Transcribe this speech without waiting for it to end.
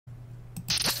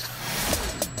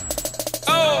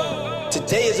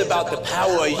Today is about the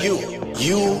power of you.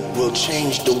 You will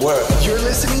change the world. You're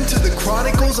listening to the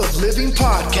Chronicles of Living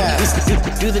podcast.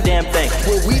 Do the damn thing.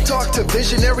 Where we talk to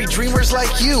visionary dreamers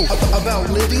like you about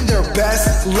living their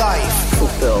best life.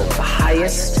 Fulfill the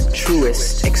highest,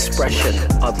 truest expression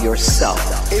of yourself.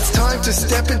 It's time to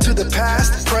step into the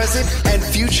past, present, and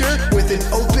future with an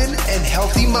open and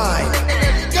healthy mind.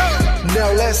 Go!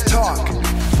 Now let's talk.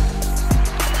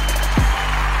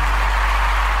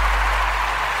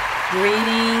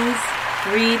 Greetings,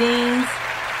 greetings,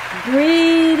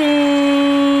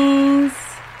 greetings,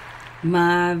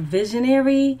 my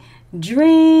visionary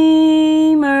dreamers.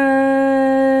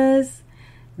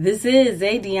 This is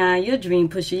ADionne, your dream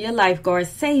pusher, your lifeguard,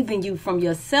 saving you from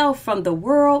yourself, from the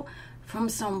world, from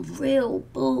some real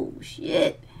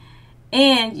bullshit.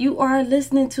 And you are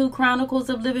listening to Chronicles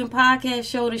of Living podcast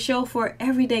show, the show for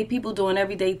everyday people doing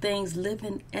everyday things,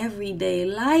 living everyday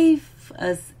life,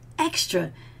 us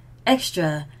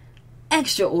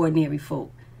extraordinary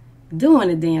folk doing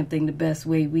the damn thing the best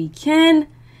way we can.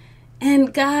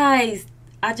 And guys,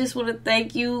 I just want to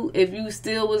thank you. If you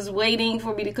still was waiting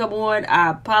for me to come on,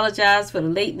 I apologize for the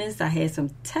lateness. I had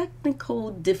some technical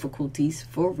difficulties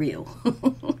for real.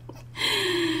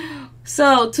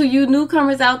 So to you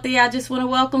newcomers out there, I just want to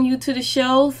welcome you to the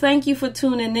show. Thank you for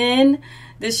tuning in.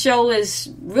 This show is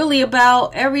really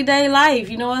about everyday life.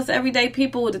 You know, us everyday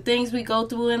people with the things we go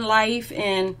through in life,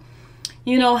 and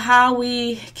you know, how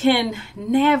we can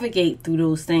navigate through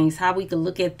those things, how we can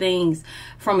look at things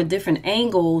from a different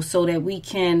angle so that we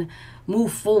can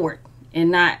move forward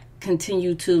and not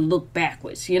continue to look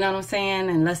backwards. You know what I'm saying?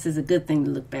 Unless it's a good thing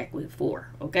to look backward for,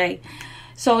 okay?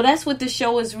 So that's what the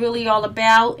show is really all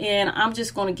about, and I'm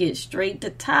just going to get straight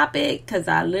to topic because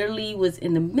I literally was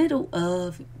in the middle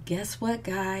of, guess what,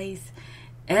 guys?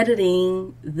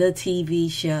 Editing the TV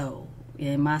show.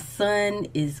 And my son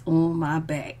is on my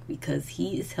back because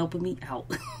he is helping me out.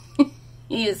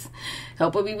 He is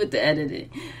helping me with the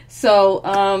editing.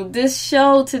 So this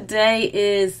show today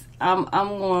is, I'm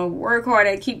going to work hard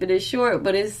at keeping it short,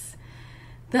 but it's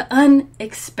the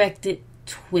unexpected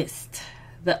twist.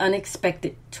 The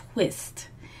unexpected twist.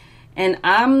 And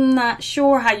I'm not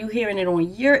sure how you hearing it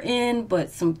on your end,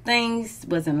 but some things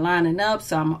wasn't lining up.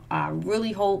 So I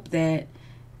really hope that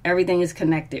everything is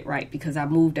connected right, because I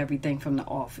moved everything from the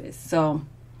office. So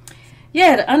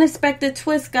yeah, the unexpected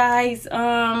twist, guys.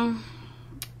 One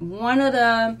of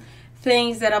the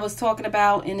things that I was talking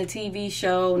about in the TV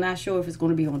show, not sure if it's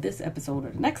going to be on this episode or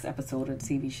the next episode of the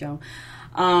TV show,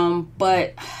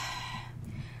 but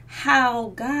how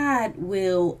God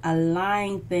will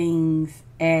align things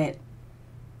at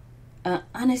an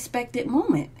unexpected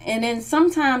moment. And then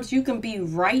sometimes you can be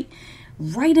right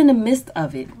in the midst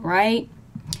of it, right?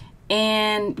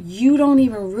 And you don't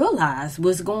even realize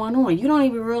what's going on. You don't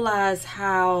even realize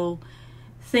how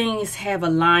things have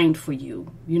aligned for you.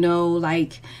 You know,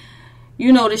 like,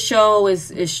 you know, the show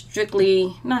is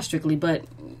strictly, not strictly, but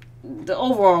the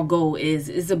overall goal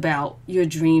is about your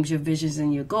dreams, your visions,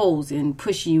 and your goals, and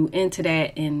pushing you into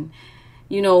that, and,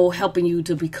 you know, helping you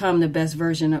to become the best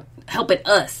version of, helping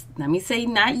us. Let me say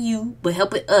not you, but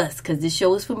helping us, because this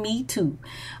show is for me too.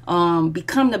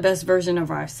 Become the best version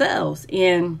of ourselves.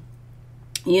 And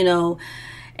you know,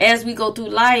 as we go through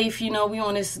life, you know, we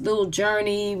on this little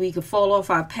journey. We could fall off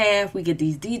our path. We get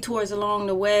these detours along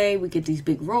the way. We get these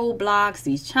big roadblocks,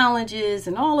 these challenges,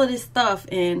 and all of this stuff.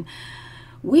 And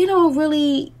we don't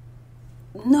really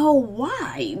know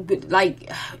why. But,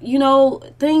 like, you know,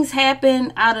 things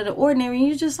happen out of the ordinary. And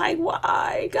you're just like,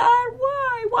 why, God?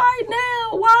 Why? Why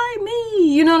now? Why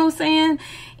me? You know what I'm saying?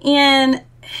 And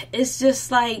it's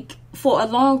just like, for a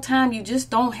long time, you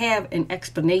just don't have an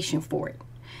explanation for it.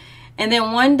 And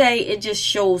then one day it just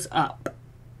shows up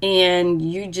and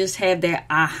you just have that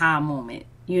aha moment,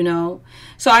 you know?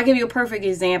 So I'll give you a perfect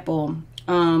example.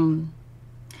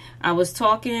 I was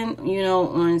talking, you know,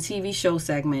 on a TV show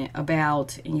segment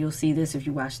about, and you'll see this if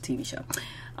you watch the TV show,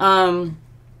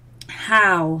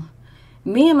 how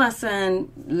me and my son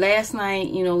last night,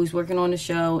 you know, we was working on the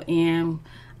show, and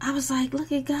I was like,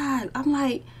 look at God. I'm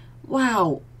like,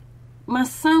 wow. My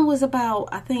son was about,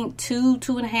 I think,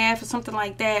 2.5 or something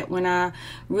like that when I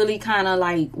really kind of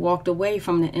like walked away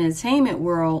from the entertainment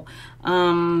world.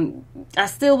 I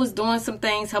still was doing some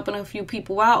things, helping a few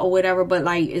people out or whatever. But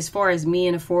like, as far as me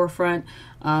in the forefront,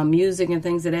 music and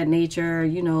things of that nature,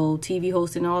 you know, TV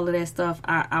hosting, all of that stuff,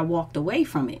 I walked away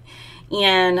from it.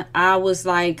 And I was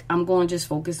like, I'm going to just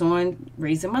focus on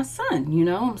raising my son. You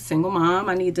know, I'm a single mom.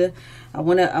 I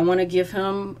want to give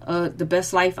him the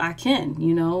best life I can.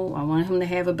 You know, I want him to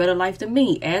have a better life than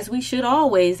me, as we should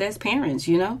always as parents,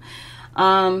 you know.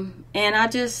 And I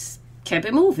just kept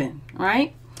it moving,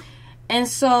 right? And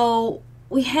so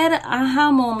we had an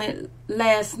aha moment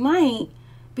last night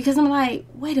because I'm like,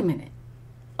 wait a minute.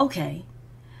 Okay.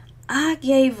 I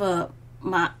gave up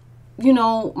my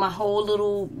whole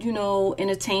little,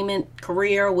 entertainment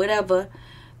career or whatever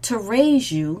to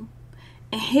raise you.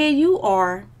 And here you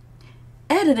are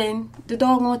editing the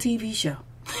doggone TV show.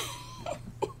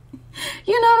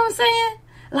 You know what I'm saying?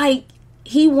 Like,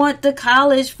 he went to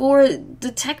college for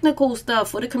the technical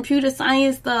stuff, for the computer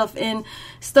science stuff, and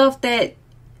stuff that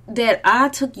I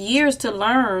took years to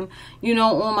learn,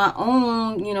 on my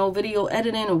own, video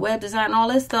editing and web design and all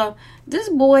that stuff. This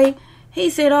boy, he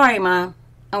said, all right, Mom,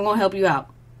 I'm going to help you out.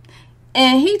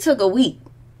 And he took a week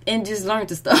and just learned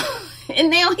the stuff. And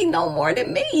now he know more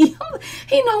than me.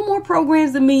 He know more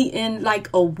programs than me in like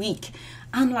a week.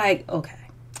 I'm like, okay,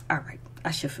 all right,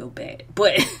 I should feel bad.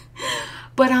 But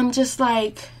I'm just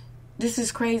like, this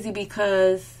is crazy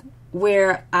because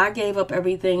where I gave up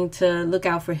everything to look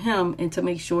out for him and to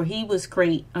make sure he was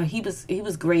great, he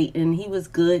was great and he was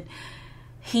good.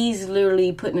 He's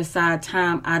literally putting aside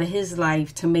time out of his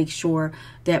life to make sure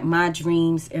that my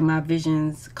dreams and my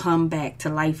visions come back to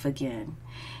life again.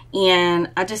 And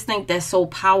I just think that's so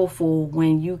powerful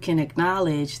when you can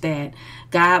acknowledge that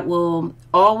God will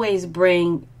always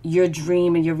bring your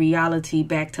dream and your reality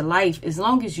back to life as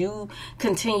long as you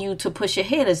continue to push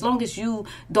ahead, as long as you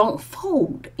don't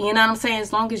fold. You know what I'm saying?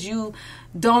 As long as you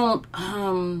don't,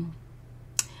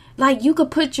 you could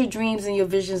put your dreams and your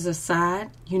visions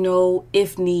aside,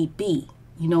 if need be.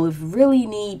 If really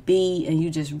need be and you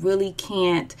just really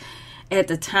can't. At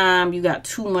the time, you got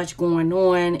too much going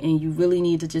on and you really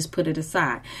need to just put it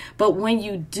aside. But when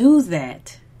you do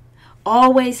that,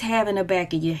 always have in the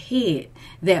back of your head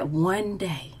that one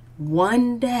day,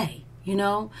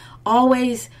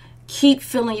 always keep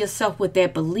filling yourself with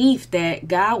that belief that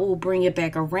God will bring it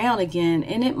back around again.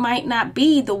 And it might not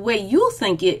be the way you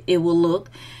think it will look.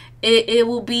 It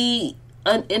will be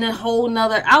in a whole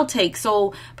nother outtake.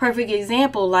 So, perfect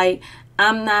example, like,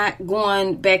 I'm not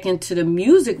going back into the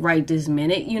music right this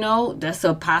minute. That's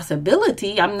a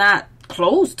possibility. I'm not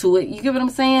close to it. You get what I'm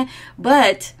saying?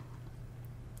 But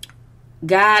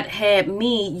God had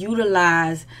me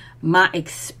utilize my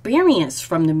experience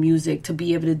from the music to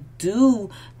be able to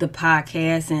do the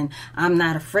podcast, and I'm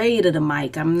not afraid of the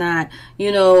mic. I'm not,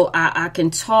 I can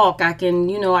talk, I can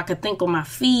think on my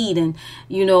feet, and,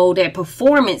 that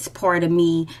performance part of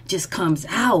me just comes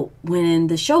out when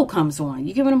the show comes on.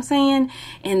 You get what I'm saying?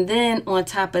 And then on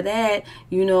top of that,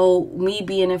 me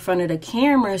being in front of the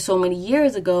camera so many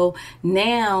years ago,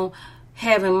 now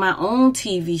having my own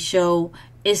TV show,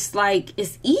 it's like,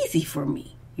 it's easy for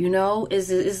me.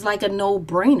 It's like a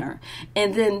no-brainer.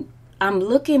 And then I'm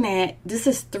looking at, this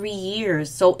is 3 years.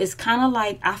 So it's kind of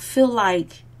like, I feel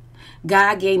like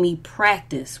God gave me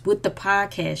practice with the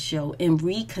podcast show and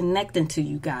reconnecting to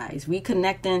you guys,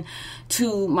 reconnecting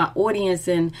to my audience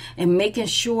and making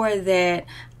sure that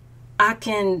I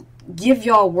can give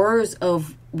y'all words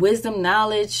of wisdom,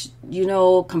 knowledge,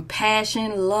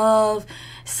 compassion, love,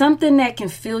 something that can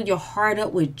fill your heart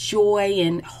up with joy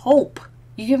and hope.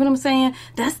 You get what I'm saying?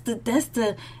 That's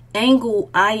the angle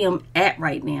I am at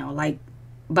right now. Like,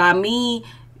 by me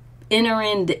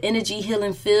entering the energy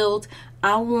healing field,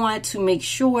 I want to make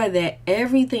sure that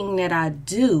everything that I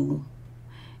do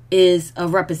is a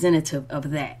representative of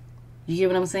that. You get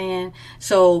what I'm saying?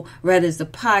 So whether it's a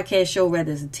podcast show,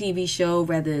 whether it's a TV show,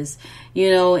 whether it's,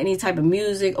 any type of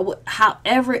music, or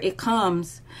however it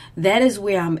comes, that is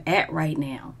where I'm at right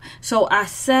now. So I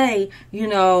say,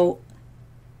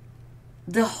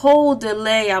 the whole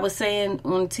delay, I was saying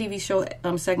on the TV show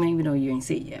segment, even though you ain't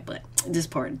see it yet, but this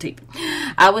part of the tape,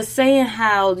 I was saying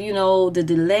how, the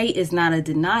delay is not a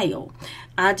denial.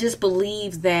 I just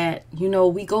believe that,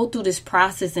 we go through this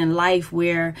process in life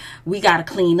where we got to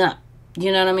clean up,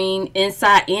 you know what I mean?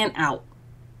 Inside and out.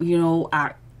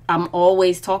 I'm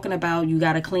always talking about you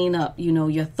got to clean up,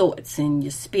 your thoughts and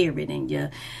your spirit and your,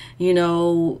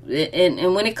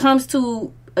 and when it comes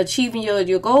to achieving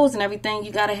your goals and everything,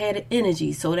 you gotta have the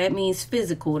energy. So that means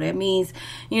physical, that means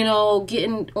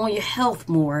getting on your health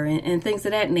more and things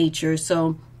of that nature.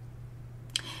 So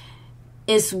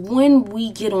it's when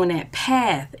we get on that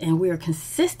path and we're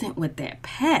consistent with that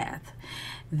path,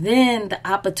 then the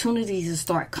opportunities will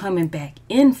start coming back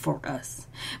in for us.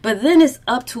 But then it's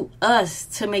up to us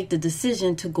to make the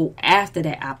decision to go after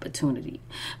that opportunity.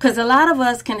 Because a lot of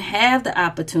us can have the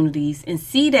opportunities and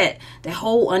see that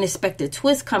whole unexpected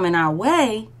twist coming our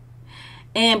way.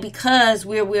 And because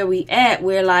we're where we at,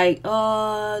 we're like,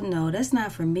 oh, no, that's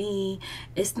not for me.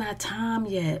 It's not time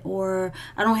yet. Or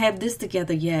I don't have this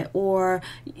together yet. Or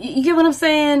you get what I'm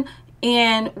saying?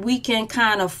 And we can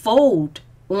kind of fold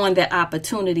on the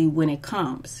opportunity when it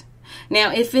comes.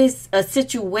 Now, if it's a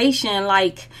situation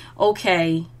like,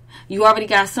 okay, you already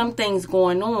got some things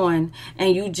going on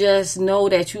and you just know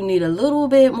that you need a little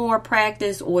bit more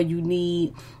practice, or you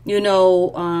need,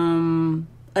 a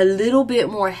little bit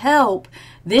more help,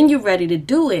 then you're ready to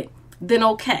do it, then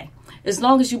okay. As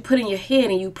long as you put in your head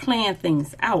and you plan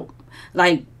things out.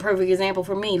 Like, perfect example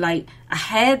for me, like I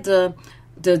had the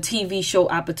TV show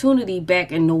opportunity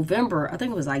back in November. I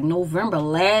think it was like November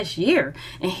last year.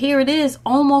 And here it is,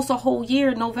 almost a whole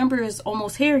year. November is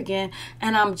almost here again.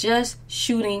 And I'm just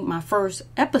shooting my first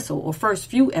episode, or first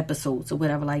few episodes, or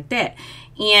whatever like that.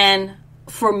 And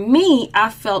for me,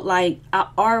 I felt like I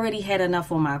already had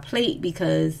enough on my plate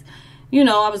because,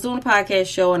 I was doing a podcast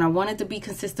show and I wanted to be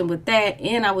consistent with that.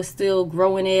 And I was still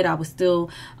growing it. I was still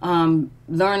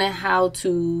learning how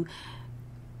to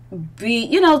be,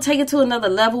 take it to another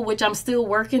level, which I'm still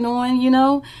working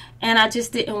on, and I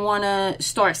just didn't want to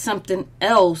start something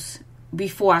else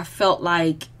before I felt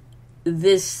like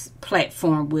this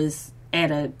platform was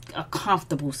at a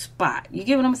comfortable spot. You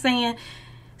get what I'm saying?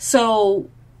 So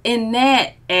in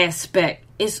that aspect,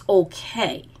 it's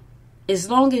okay. As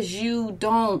long as you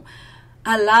don't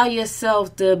allow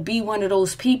yourself to be one of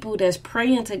those people that's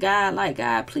praying to God, like,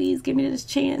 God, please give me this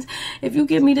chance. If you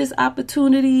give me this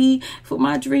opportunity for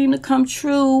my dream to come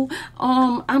true,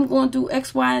 I'm going to do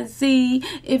X, Y, and Z.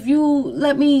 If you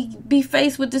let me be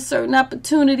faced with this certain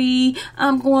opportunity,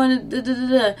 I'm going to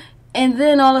da-da-da-da. And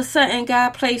then all of a sudden,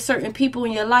 God plays certain people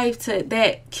in your life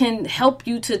that can help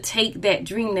you to take that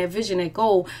dream, that vision, that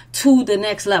goal to the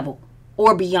next level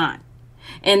or beyond.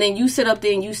 And then you sit up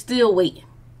there and you still waiting.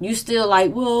 You still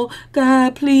like, well,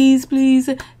 God, please, please.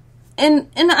 And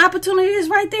the opportunity is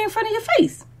right there in front of your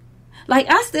face.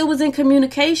 Like, I still was in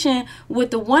communication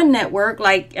with the one network.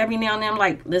 Like, every now and then I'm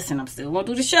like, listen, I'm still going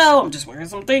to do the show. I'm just working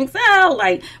some things out.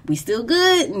 Like, we still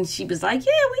good. And she was like,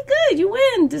 yeah, we good. You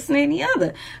win. This and the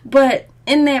other. But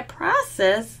in that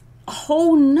process, a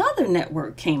whole nother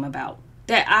network came about.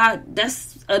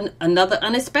 That's another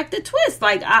unexpected twist.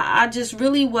 Like, I just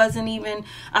really wasn't even,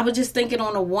 I was just thinking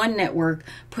on a one network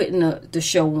putting the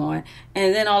show on.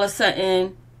 And then all of a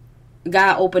sudden,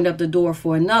 God opened up the door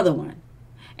for another one.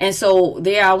 And so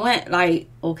there I went, like,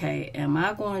 okay, am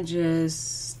I going to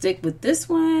just stick with this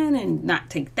one and not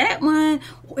take that one?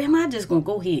 Or am I just going to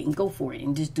go ahead and go for it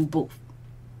and just do both?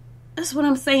 That's what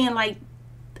I'm saying. Like,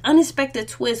 unexpected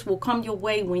twists will come your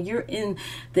way when you're in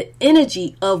the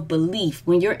energy of belief,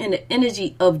 when you're in the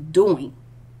energy of doing.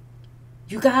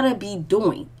 You gotta be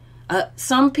doing.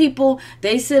 Some people,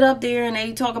 they sit up there and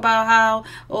they talk about how,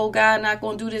 oh, God not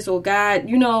gonna do this, or God,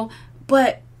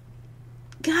 but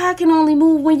God can only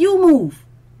move when you move.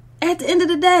 At the end of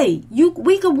the day,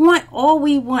 we can want all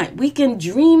we want. We can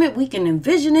dream it, we can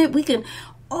envision it, we can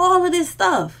all of this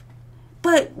stuff.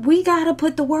 But we gotta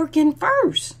put the work in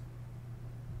first.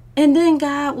 And then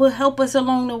God will help us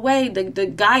along the way, the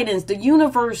guidance, the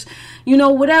universe,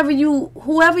 whoever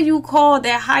you call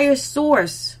that higher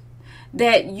source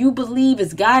that you believe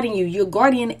is guiding you, your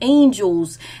guardian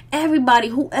angels, everybody,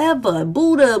 whoever,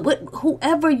 Buddha,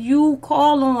 whoever you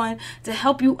call on to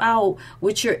help you out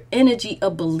with your energy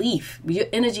of belief, your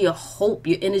energy of hope,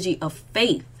 your energy of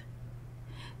faith.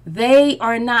 They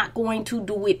are not going to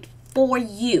do it for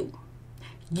you.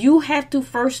 You have to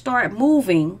first start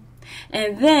moving.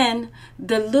 And then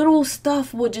the little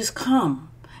stuff will just come.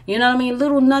 You know what I mean?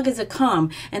 Little nuggets will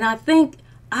come. And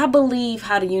I believe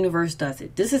how the universe does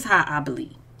it. This is how I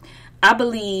believe. I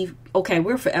believe, okay,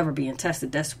 we're forever being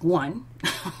tested. That's one.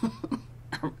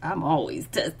 I'm always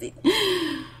tested.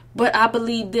 But I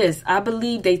believe this. I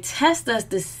believe they test us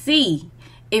to see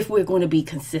if we're going to be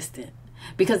consistent.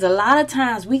 Because a lot of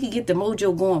times we can get the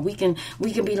mojo going. We can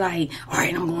be like, all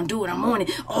right, I'm going to do it. I'm on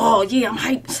it. Oh, yeah, I'm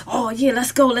hyped. Oh, yeah,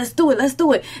 let's go. Let's do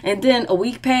it. And then a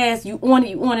week passed, you on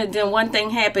it. Then one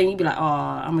thing happened. You be like, oh,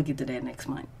 I'm going to get to that next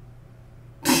month.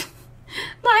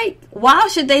 Like, why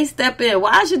should they step in?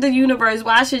 Why should the universe,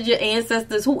 why should your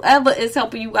ancestors, whoever is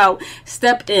helping you out,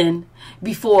 step in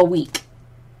before a week?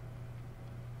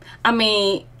 I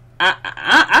mean,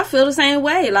 I feel the same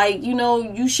way. Like,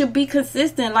 you should be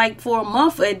consistent, like, for a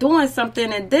month at doing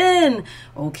something, and then,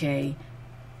 okay,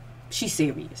 she's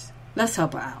serious. Let's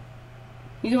help her out.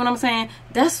 You know what I'm saying?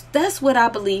 That's what I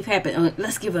believe happened.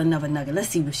 Let's give her another nugget. Let's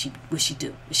see what she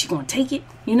do. Is she going to take it?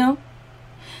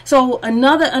 So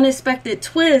another unexpected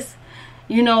twist,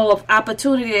 of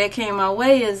opportunity that came my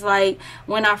way is like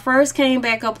when I first came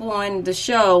back up on the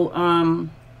show.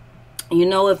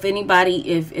 If anybody,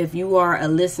 if you are a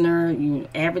listener, you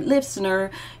avid listener,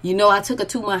 I took a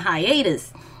 2-month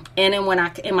hiatus. And then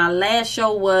and my last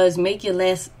show was make your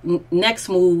next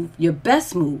move your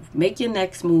best move. Make your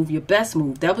next move your best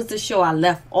move. That was the show I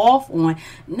left off on,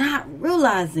 not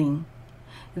realizing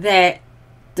that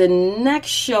the next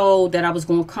show that I was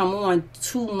going to come on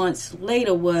 2 months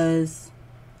later was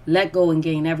Let Go and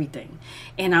Gain Everything.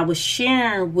 And I was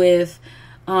sharing with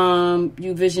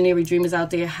you visionary dreamers out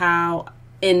there how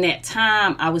in that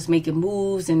time I was making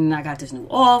moves and I got this new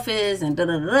office and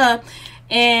da-da-da-da.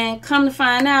 And come to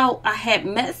find out, I had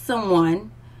met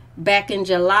someone back in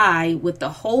July with a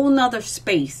whole nother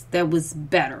space that was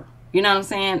better. You know what I'm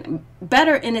saying?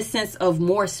 Better in the sense of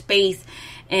more space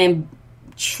and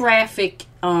traffic.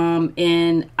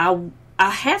 And I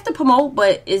have to promote,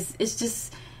 but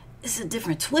it's a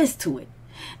different twist to it.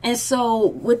 And so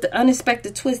with the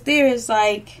unexpected twist there, it's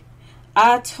like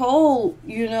I told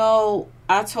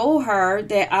her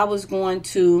that I was going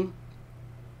to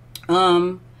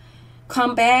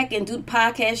come back and do the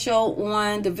podcast show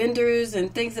on the vendors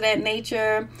and things of that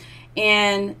nature,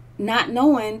 and not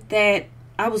knowing that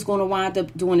I was going to wind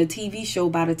up doing a TV show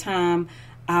by the time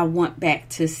I went back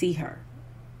to see her.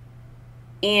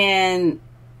 And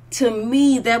to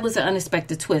me, that was an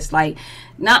unexpected twist. Like,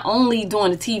 not only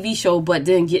doing a TV show, but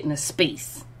then getting a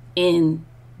space in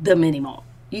the mini mall.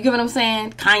 You get what I'm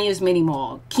saying? Kanye's mini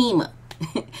mall, Kima.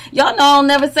 Y'all know I'll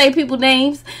never say people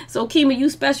names. So Kima, you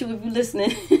special if you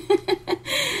listening.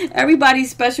 Everybody's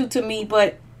special to me,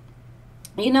 but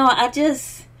you know, I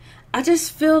just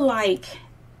feel like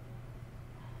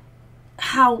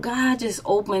how God just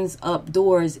opens up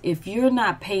doors. If you're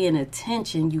not paying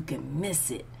attention, you can miss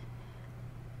it.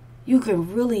 You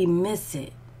can really miss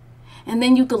it. And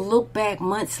then you can look back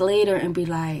months later and be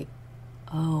like,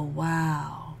 oh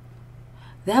wow.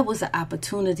 That was an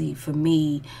opportunity for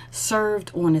me served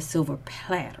on a silver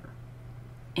platter.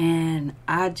 And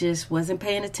I just wasn't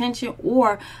paying attention,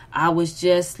 or I was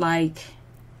just like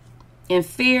in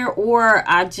fear, or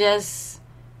I just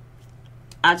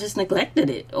neglected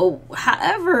it. Or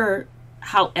however,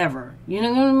 you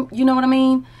know what I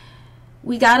mean?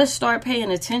 We got to start paying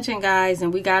attention, guys,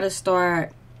 and we got to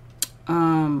start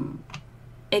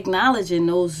acknowledging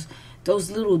those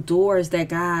little doors that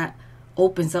God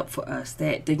opens up for us,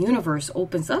 that the universe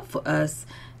opens up for us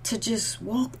to just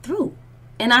walk through.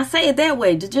 And I say it that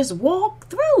way, to just walk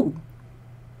through.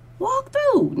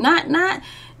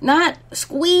 Not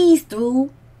squeeze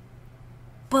through,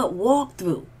 but walk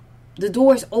through. The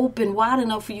door's open wide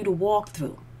enough for you to walk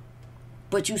through.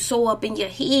 But you so up in your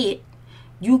head,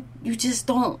 you just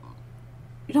don't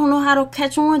know how to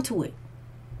catch on to it.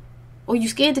 Or you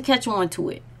scared to catch on to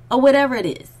it. Or whatever it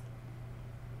is.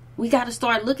 We got to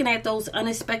start looking at those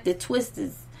unexpected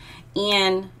twists.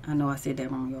 And I know I said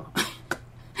that wrong, y'all.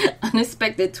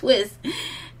 Unexpected twists.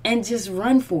 And just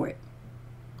run for it.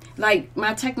 Like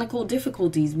my technical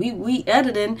difficulties. We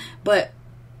editing, but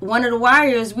one of the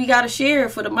wires we got to share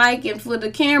for the mic and for the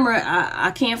camera.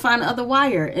 I can't find the other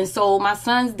wire. And so my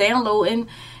son's downloading,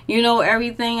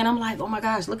 everything. And I'm like, oh my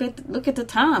gosh, look at the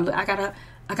time. I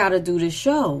gotta do this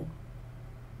show.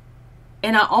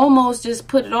 And I almost just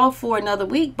put it off for another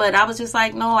week, but I was just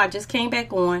like, no, I just came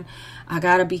back on. I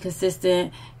got to be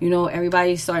consistent.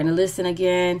 Everybody's starting to listen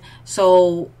again.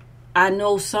 So I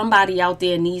know somebody out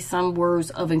there needs some words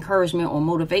of encouragement or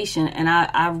motivation. And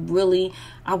I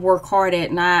work hard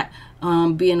at not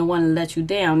being the one to let you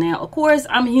down. Now, of course,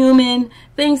 I'm human.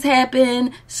 Things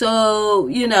happen. So,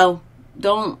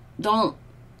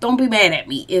 don't be mad at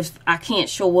me if I can't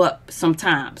show up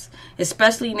sometimes.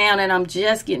 Especially now that I'm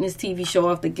just getting this TV show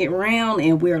off the ground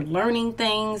and we're learning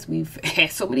things. We've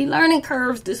had so many learning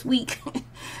curves this week.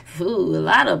 Ooh, a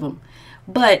lot of them.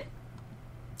 But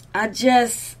I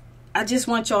just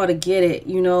want y'all to get it.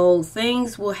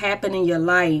 Things will happen in your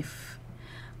life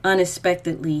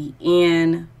unexpectedly,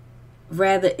 and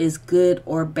rather it's good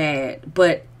or bad.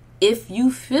 But if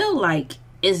you feel like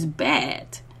it's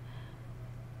bad,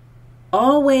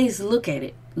 always look at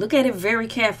it. Look at it very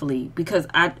carefully, because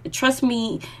trust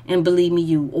me and believe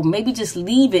me, or maybe just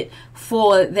leave it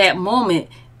for that moment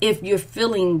if you're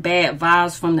feeling bad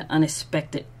vibes from the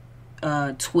unexpected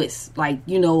twist, like,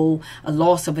 a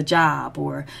loss of a job,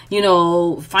 or,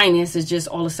 finances just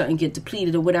all of a sudden get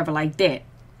depleted or whatever like that.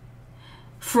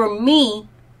 For me,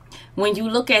 when you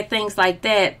look at things like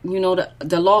that,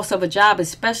 the loss of a job,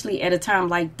 especially at a time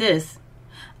like this,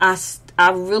 I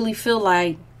really feel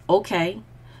like, okay,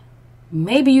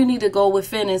 maybe you need to go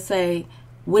within and say,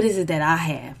 what is it that I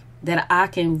have that I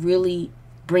can really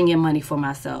bring in money for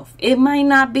myself? It might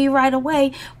not be right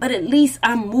away, but at least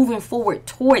I'm moving forward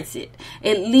towards it.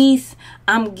 At least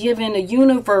I'm giving the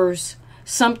universe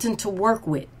something to work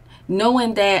with,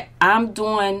 knowing that I'm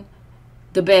doing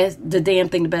the damn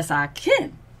thing the best I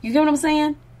can. You get what I'm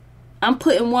saying? I'm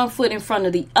putting one foot in front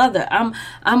of the other.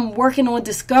 I'm working on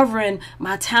discovering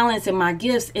my talents and my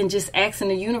gifts and just asking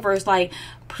the universe, like,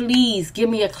 please give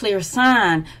me a clear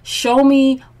sign. Show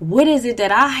me what is it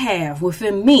that I have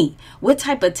within me. What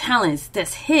type of talents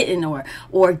that's hidden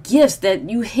or gifts that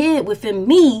you hid within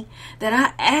me that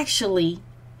I actually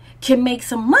can make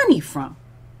some money from.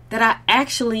 That I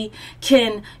actually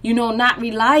can, not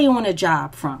rely on a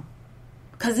job from.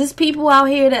 Because there's people out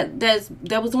here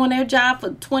that was on their job for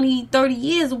 20, 30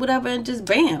 years or whatever and just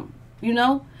bam,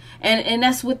 And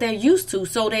that's what they're used to.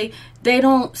 So they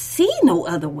don't see no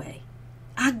other way.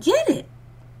 I get it.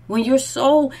 When you're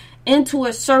so into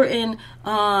a certain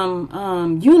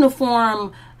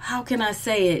uniform, how can I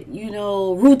say it,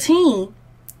 routine,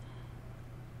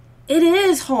 it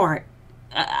is hard.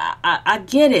 I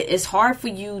get it. It's hard for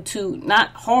you to,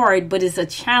 not hard, but it's a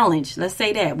challenge. Let's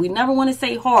say that. We never want to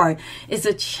say hard. It's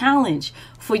a challenge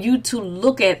for you to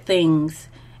look at things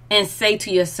and say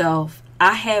to yourself,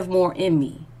 I have more in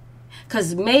me.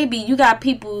 Because maybe you got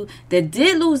people that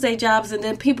did lose their jobs and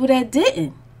then people that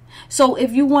didn't. So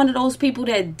if you're one of those people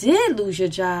that did lose your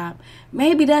job,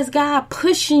 maybe that's God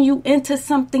pushing you into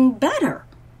something better.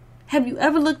 Have you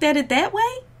ever looked at it that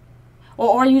way?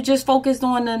 Or are you just focused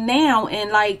on the now and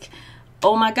like,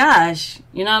 oh my gosh,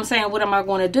 you know what I'm saying? What am I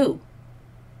going to do?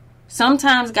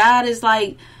 Sometimes God is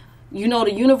like, the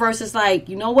universe is like,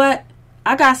 you know what?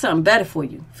 I got something better for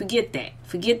you. Forget that.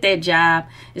 Forget that job.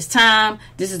 It's time.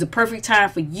 This is the perfect time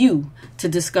for you to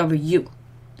discover you.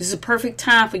 This is a perfect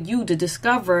time for you to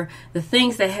discover the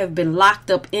things that have been locked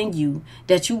up in you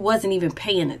that you wasn't even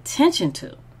paying attention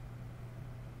to.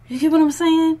 You get what I'm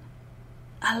saying?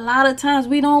 A lot of times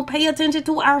we don't pay attention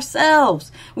to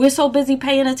ourselves. We're so busy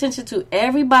paying attention to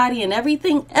everybody and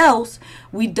everything else.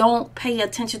 We don't pay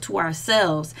attention to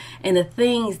ourselves and the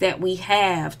things that we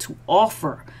have to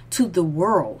offer to the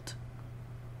world.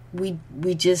 We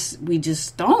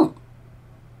just don't.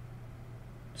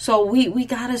 So we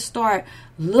got to start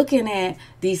looking at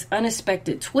these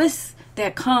unexpected twists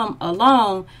that come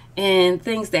along and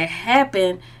things that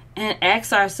happen and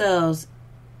ask ourselves,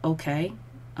 okay,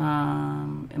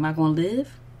 am I going to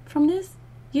live from this?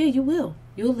 Yeah, you will.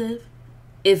 You'll live.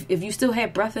 If you still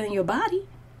have breath in your body,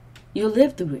 you'll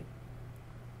live through it.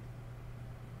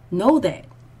 Know that.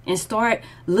 And start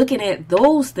looking at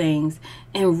those things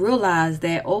and realize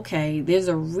that, okay, there's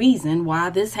a reason why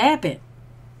this happened.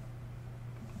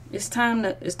 It's time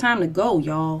to go,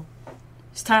 y'all.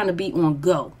 It's time to be on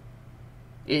go.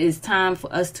 It is time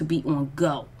for us to be on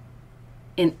go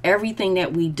in everything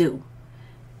that we do.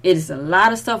 It is a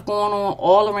lot of stuff going on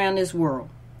all around this world.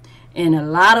 And a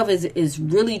lot of it is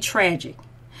really tragic.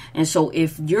 And so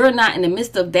if you're not in the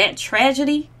midst of that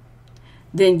tragedy,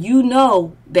 then you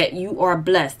know that you are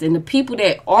blessed. And the people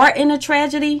that are in a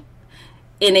tragedy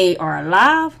and they are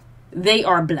alive, they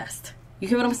are blessed. You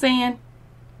hear what I'm saying?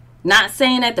 Not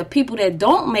saying that the people that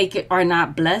don't make it are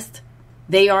not blessed.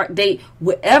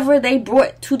 Whatever they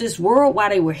brought to this world while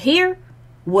they were here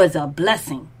was a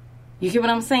blessing. You hear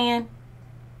what I'm saying?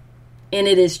 And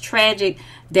it is tragic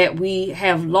that we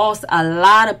have lost a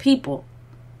lot of people.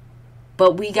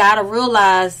 But we got to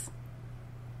realize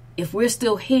if we're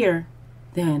still here,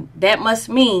 then that must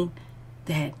mean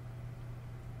that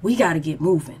we got to get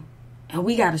moving. And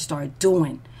we got to start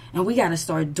doing. And we got to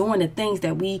start doing the things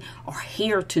that we are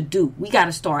here to do. We got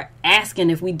to start asking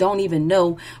if we don't even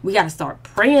know. We got to start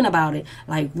praying about it.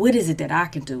 Like, what is it that I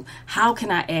can do? How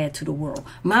can I add to the world?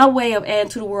 My way of adding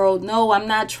to the world, no, I'm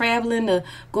not traveling to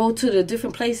go to the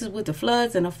different places with the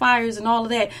floods and the fires and all of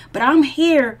that. But I'm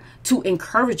here to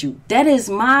encourage you. That's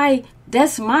my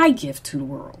gift to the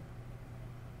world.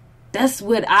 That's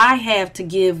what I have to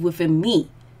give within me,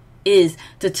 is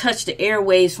to touch the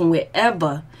airwaves from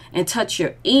wherever and touch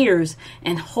your ears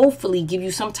and hopefully give you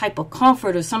some type of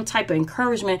comfort or some type of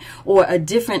encouragement or a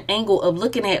different angle of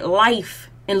looking at life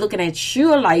and looking at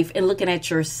your life and looking at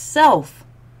yourself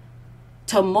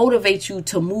to motivate you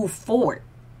to move forward.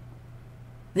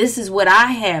 This is what I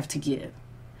have to give.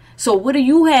 So what do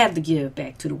you have to give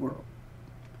back to the world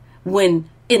when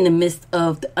in the midst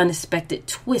of the unexpected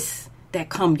twists that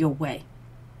come your way?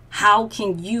 How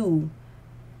can you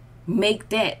make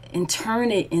that and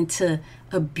turn it into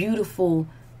a beautiful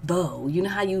bow? You know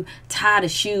how you tie the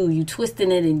shoe, you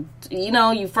twisting it, and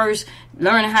you first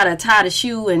learn how to tie the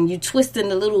shoe and you twisting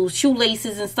the little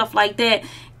shoelaces and stuff like that,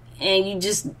 and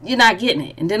you're not getting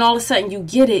it, and then all of a sudden you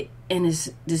get it and it's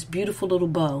this beautiful little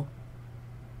bow.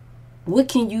 What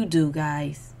can you do,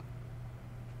 guys?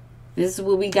 This is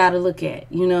what we got to look at.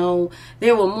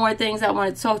 There were more things I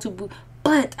wanted to talk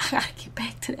But I gotta get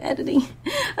back to the editing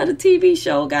of the TV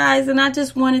show, guys. And I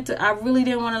really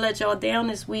didn't want to let y'all down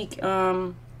this week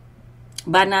by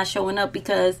not showing up,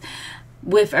 because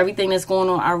with everything that's going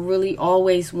on, I really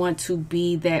always want to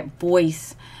be that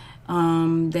voice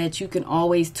that you can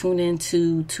always tune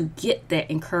into to get that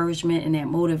encouragement and that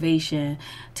motivation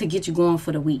to get you going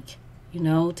for the week. You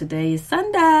know, today is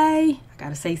Sunday. I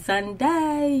gotta say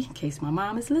Sunday in case my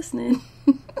mom is listening.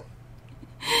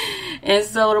 And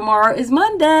so tomorrow is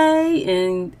Monday,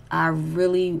 and I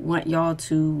really want y'all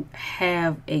to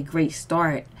have a great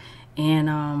start.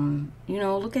 And,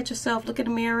 look at yourself, look in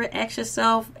the mirror, ask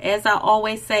yourself, as I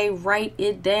always say, write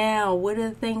it down. What are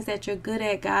the things that you're good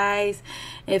at, guys?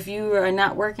 If you are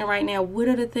not working right now, what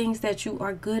are the things that you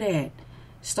are good at?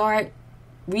 Start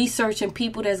researching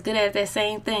people that's good at that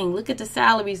same thing. Look at the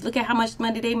salaries. Look at how much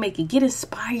money they make. Get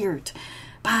inspired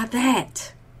by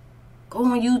that. Go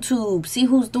on YouTube. See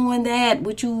who's doing that.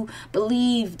 What you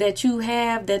believe that you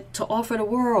have that to offer the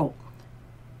world.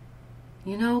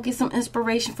 Get some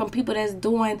inspiration from people that's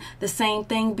doing the same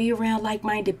thing. Be around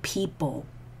like-minded people.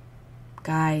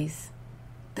 Guys,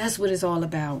 that's what it's all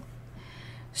about.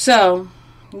 So,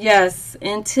 yes,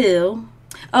 so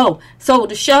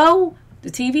the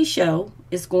TV show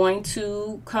is going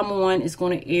to come on. It's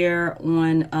going to air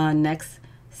on next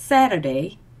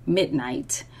Saturday,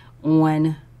 midnight,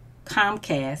 on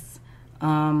Comcast.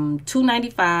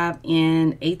 $2.95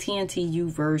 in AT&T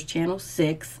U-verse channel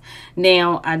 6.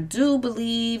 Now, I do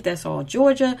believe that's all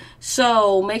Georgia,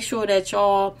 so make sure that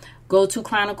y'all go to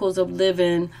Chronicles of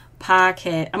Living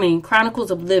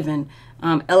Chronicles of Living,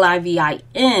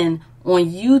 LIVIN on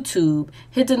YouTube.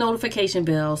 Hit the notification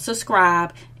bell,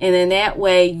 subscribe, and then that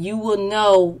way you will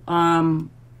know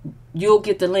you'll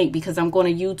get the link, because I'm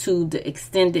going to YouTube the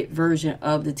extended version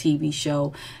of the TV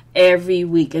show every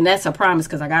week. And that's a promise,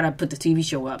 because I got to put the TV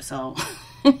show up. So,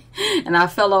 and I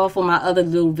fell off on my other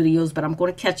little videos, but I'm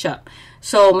going to catch up.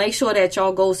 So make sure that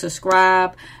y'all go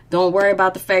subscribe. Don't worry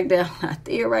about the fact that I'm not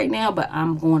there right now, but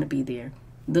I'm going to be there.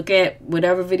 Look at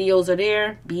whatever videos are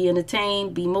there. Be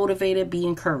entertained, be motivated, be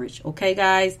encouraged. Okay,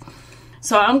 guys?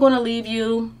 So I'm going to leave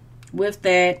you with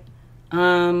that.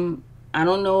 I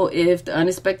don't know if the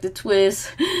unexpected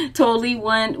twist totally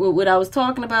went with what I was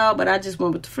talking about, but I just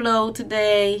went with the flow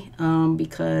today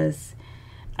because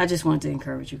I just wanted to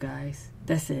encourage you guys.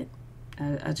 That's it.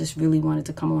 I just really wanted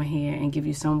to come on here and give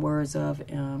you some words of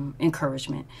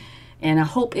encouragement, and I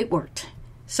hope it worked.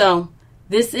 So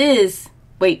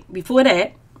before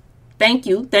that, thank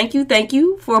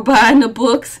you for buying the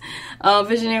books,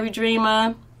 Visionary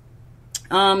Dreamer,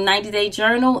 90-Day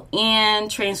Journal,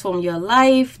 and Transform Your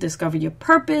Life, Discover Your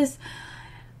Purpose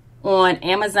on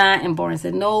Amazon and Barnes &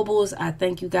 Nobles. I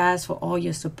thank you guys for all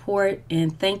your support,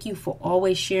 and thank you for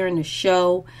always sharing the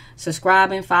show,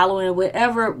 subscribing, following,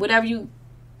 whatever you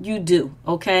do,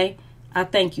 okay? I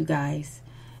thank you guys.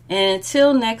 And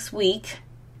until next week,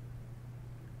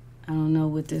 I don't know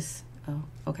what this... Oh,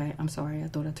 okay, I'm sorry. I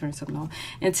thought I turned something on.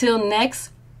 Until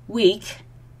next week,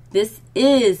 this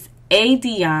is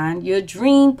ADionne, your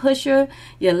dream pusher,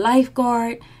 your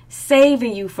lifeguard,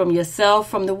 saving you from yourself,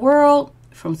 from the world,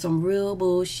 from some real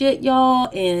bullshit, y'all.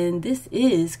 And this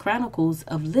is Chronicles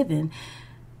of Living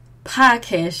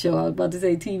podcast show. I was about to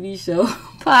say TV show.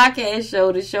 Podcast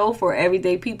show, the show for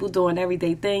everyday people doing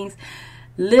everyday things,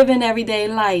 living everyday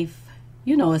life.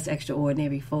 You know, it's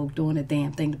extraordinary folk doing the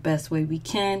damn thing the best way we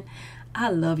can. I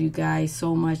love you guys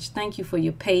so much. Thank you for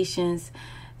your patience.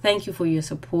 Thank you for your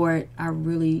support. I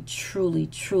really, truly,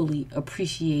 truly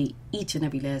appreciate each and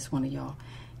every last one of y'all.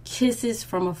 Kisses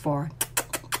from afar.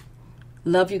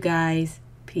 Love you guys.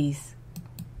 Peace.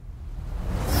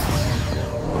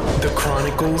 The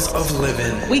Chronicles of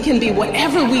Living. We can be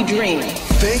whatever we dream.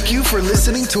 Thank you for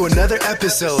listening to another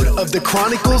episode of the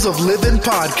Chronicles of Living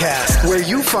podcast, where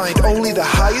you find only the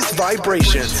highest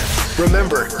vibrations.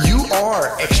 Remember, you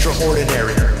are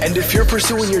extraordinary. And if you're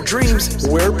pursuing your dreams,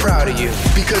 we're proud of you.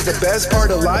 Because the best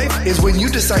part of life is when you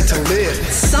decide to live.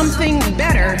 Something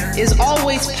better is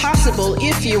always possible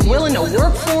if you're willing to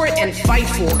work for it and fight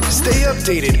for it. Stay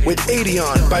updated with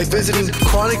ADionne by visiting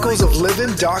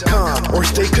chroniclesofliving.com or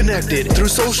stay connected through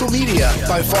social media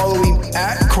by following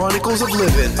 @Chronicles of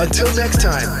Living. Until next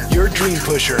time, your dream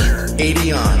pusher,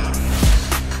 ADionne.